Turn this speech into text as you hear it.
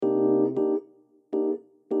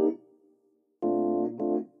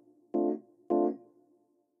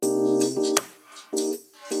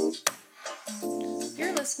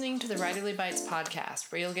listening to the Writerly Bites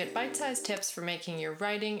podcast, where you'll get bite-sized tips for making your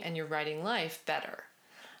writing and your writing life better.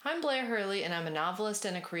 I'm Blair Hurley, and I'm a novelist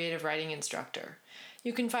and a creative writing instructor.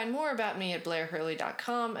 You can find more about me at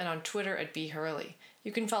blairhurley.com and on Twitter at bhurley.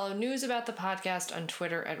 You can follow news about the podcast on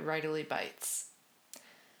Twitter at Writerly Bites.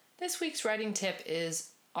 This week's writing tip is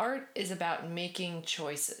art is about making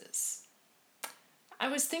choices. I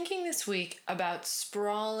was thinking this week about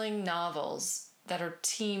sprawling novels that are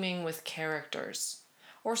teeming with characters,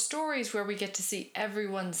 or stories where we get to see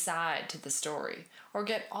everyone's side to the story, or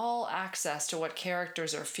get all access to what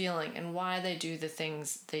characters are feeling and why they do the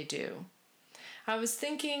things they do. I was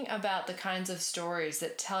thinking about the kinds of stories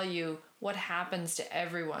that tell you what happens to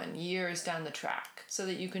everyone years down the track, so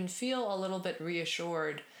that you can feel a little bit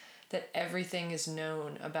reassured that everything is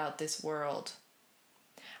known about this world.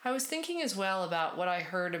 I was thinking as well about what I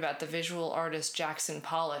heard about the visual artist Jackson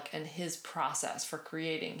Pollock and his process for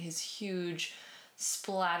creating his huge,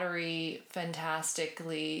 splattery,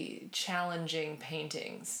 fantastically challenging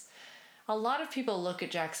paintings. A lot of people look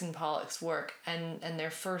at Jackson Pollock's work and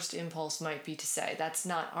their first impulse might be to say, that's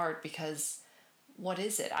not art because what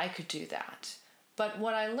is it? I could do that. But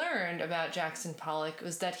what I learned about Jackson Pollock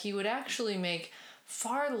was that he would actually make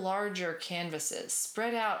far larger canvases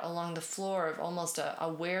spread out along the floor of almost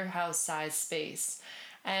a warehouse-sized space,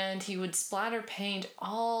 and he would splatter paint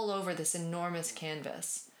all over this enormous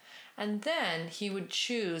canvas. And then he would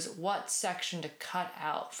choose what section to cut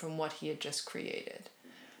out from what he had just created.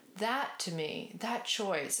 That, to me, that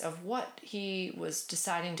choice of what he was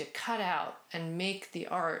deciding to cut out and make the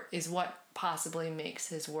art is what possibly makes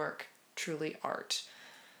his work truly art.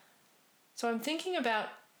 So I'm thinking about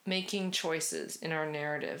making choices in our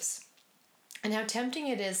narratives, and how tempting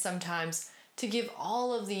it is sometimes to give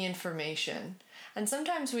all of the information. And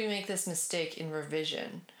sometimes we make this mistake in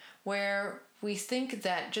revision, where we think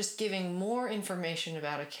that just giving more information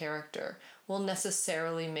about a character will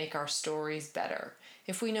necessarily make our stories better.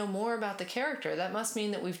 If we know more about the character, that must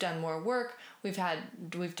mean that we've done more work, we've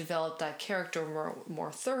developed that character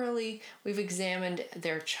more thoroughly, we've examined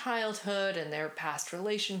their childhood and their past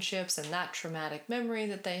relationships and that traumatic memory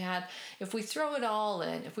that they had. If we throw it all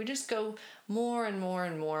in, if we just go more and more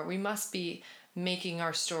and more, we must be making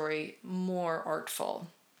our story more artful.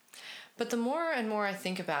 But the more and more I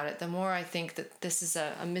think about it, the more I think that this is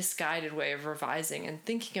a misguided way of revising and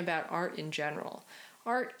thinking about art in general.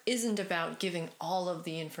 Art isn't about giving all of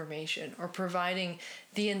the information or providing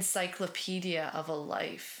the encyclopedia of a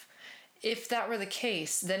life. If that were the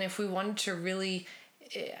case, then if we wanted to really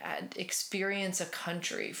experience a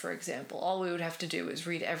country, for example, all we would have to do is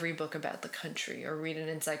read every book about the country or read an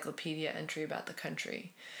encyclopedia entry about the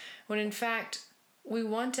country. When in fact, we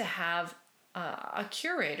want to have a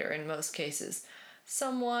curator in most cases,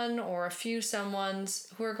 someone or a few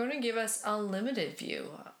someones who are going to give us a limited view,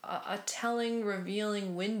 a telling,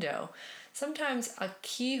 revealing window. Sometimes a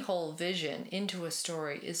keyhole vision into a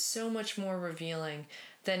story is so much more revealing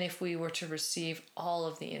than if we were to receive all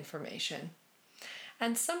of the information.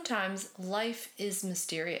 And sometimes life is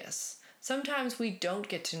mysterious. Sometimes we don't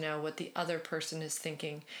get to know what the other person is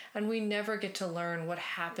thinking, and we never get to learn what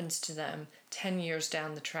happens to them 10 years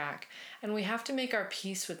down the track, and we have to make our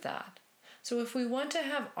peace with that. So if we want to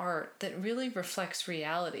have art that really reflects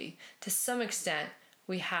reality, to some extent,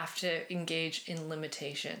 we have to engage in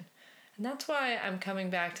limitation. And that's why I'm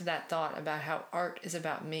coming back to that thought about how art is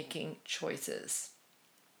about making choices.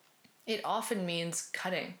 It often means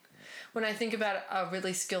cutting. When I think about a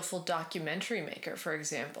really skillful documentary maker, for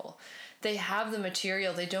example, they have the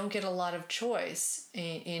material, they don't get a lot of choice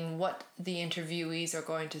in what the interviewees are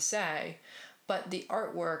going to say, but the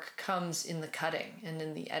artwork comes in the cutting and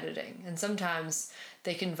in the editing. And sometimes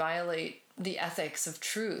they can violate the ethics of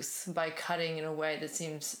truth by cutting in a way that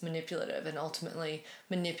seems manipulative and ultimately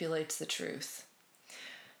manipulates the truth.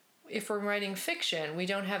 If we're writing fiction, we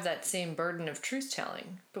don't have that same burden of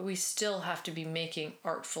truth-telling, but we still have to be making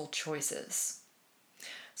artful choices.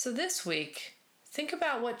 So this week, think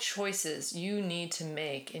about what choices you need to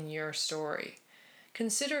make in your story.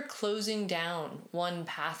 Consider closing down one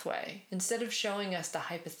pathway instead of showing us the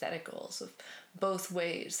hypotheticals of both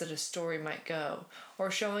ways that a story might go, or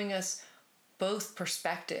showing us both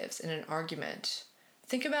perspectives in an argument.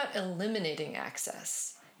 Think about eliminating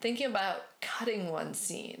access. Thinking about cutting one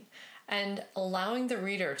scene and allowing the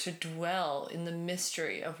reader to dwell in the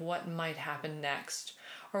mystery of what might happen next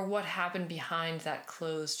or what happened behind that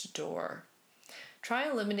closed door. Try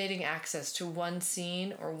eliminating access to one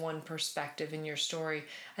scene or one perspective in your story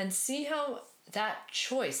and see how that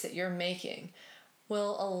choice that you're making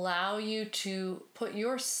will allow you to put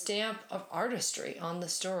your stamp of artistry on the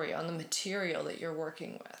story, on the material that you're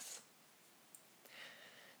working with.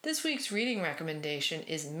 This week's reading recommendation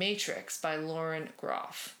is Matrix by Lauren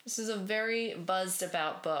Groff. This is a very buzzed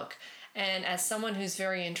about book, and as someone who's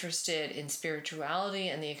very interested in spirituality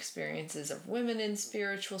and the experiences of women in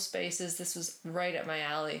spiritual spaces, this was right up my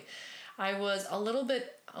alley. I was a little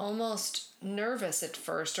bit almost nervous at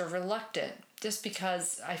first, or reluctant, just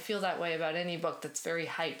because I feel that way about any book that's very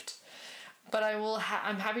hyped. But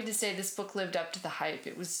I'm happy to say this book lived up to the hype.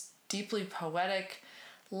 It was deeply poetic,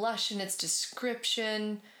 lush in its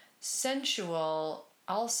description, sensual,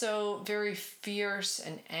 also very fierce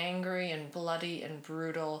and angry and bloody and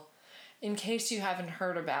brutal. In case you haven't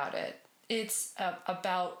heard about it, it's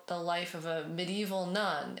about the life of a medieval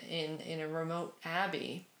nun in a remote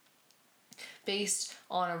abbey based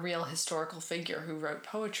on a real historical figure who wrote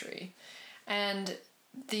poetry. And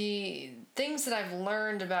the things that I've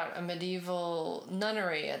learned about a medieval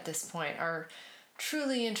nunnery at this point are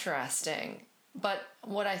truly interesting. But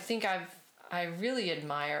what I think I really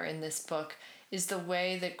admire in this book is the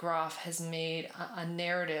way that Groff has made a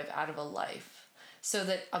narrative out of a life. So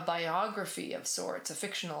that a biography of sorts, a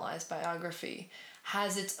fictionalized biography,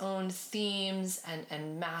 has its own themes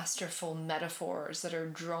and masterful metaphors that are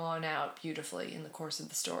drawn out beautifully in the course of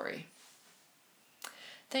the story.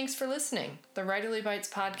 Thanks for listening. The Writerly Bites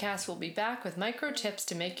podcast will be back with micro tips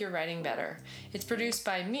to make your writing better. It's produced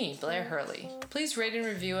by me, Blair Hurley. Please rate and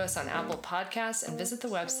review us on Apple Podcasts and visit the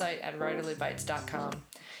website at writerlybites.com.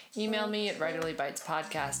 Email me at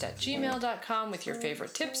writerlybites.podcast@gmail.com with your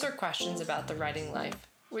favorite tips or questions about the writing life,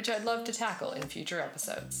 which I'd love to tackle in future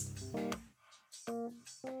episodes.